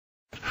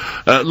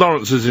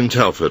Lawrence is in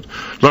Telford.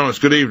 Lawrence,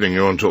 good evening.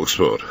 You're on Talk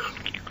Sport.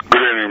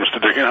 Good evening, Mr.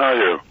 Dickin. How are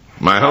you?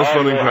 My health's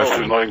not in question.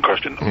 Health is not in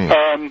question.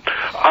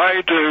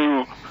 I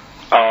do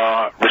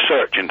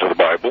research into the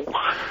Bible.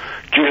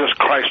 Jesus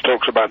Christ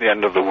talks about the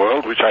end of the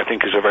world, which I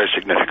think is a very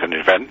significant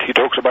event. He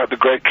talks about the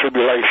Great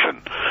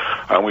Tribulation,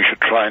 and we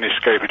should try and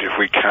escape it if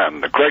we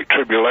can. The Great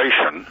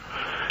Tribulation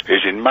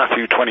is in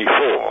Matthew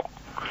 24.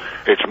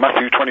 It's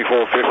Matthew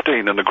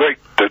 24:15, and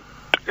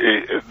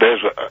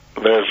there's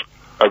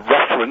a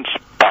reference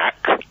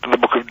back to the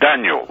book of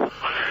Daniel,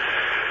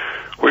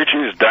 which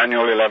is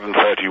Daniel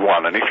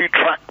 11:31. And if you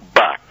track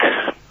back,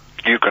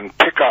 you can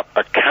pick up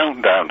a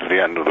countdown to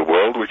the end of the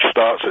world, which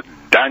starts at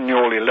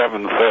Daniel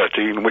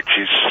 11:13, which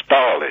is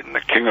Stalin,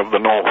 the king of the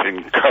north,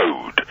 in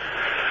code.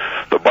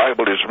 The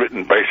Bible is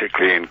written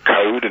basically in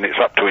code, and it's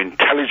up to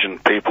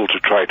intelligent people to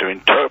try to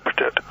interpret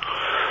it.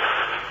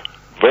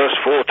 Verse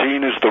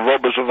 14 is the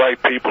robbers of thy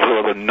people who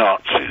are the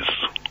Nazis.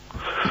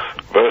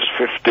 Verse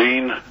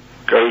 15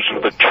 goes to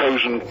the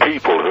chosen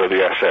people who are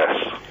the SS.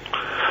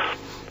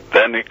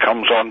 Then it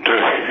comes on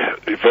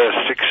to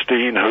verse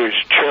 16, who is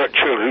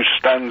Churchill, who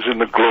stands in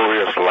the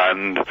glorious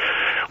land,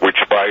 which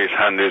by his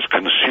hand is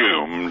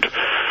consumed,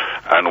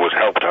 and was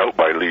helped out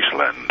by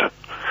Leaseland.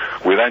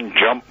 We then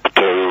jump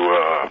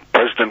to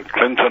President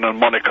Clinton and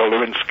Monica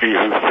Lewinsky,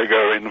 who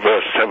figure in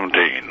verse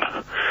 17.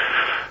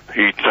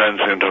 He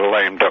turns into a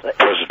lame duck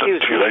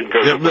president. You then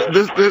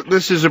go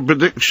this is a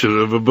prediction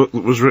of a book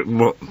that was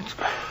written,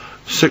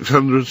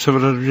 600,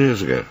 700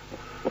 years ago?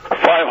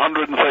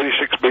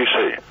 536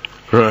 BC.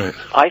 Right.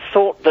 I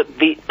thought that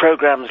the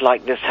programs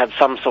like this had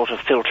some sort of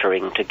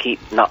filtering to keep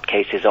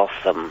nutcases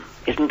off them.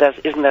 Isn't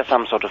there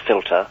some sort of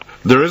filter?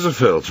 There is a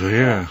filter,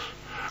 yes.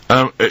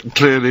 It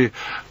clearly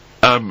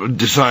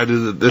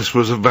decided that this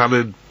was a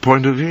valid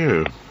point of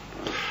view.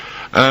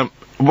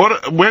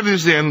 When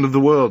is the end of the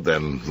world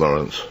then,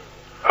 Lawrence?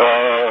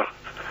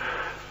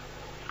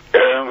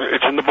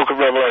 It's in the book of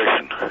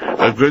Revelation.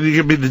 Can you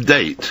give me the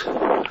date?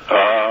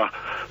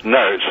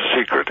 No, it's a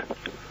secret.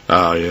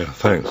 Ah, yeah,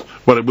 thanks.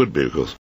 Well, it would be, of course.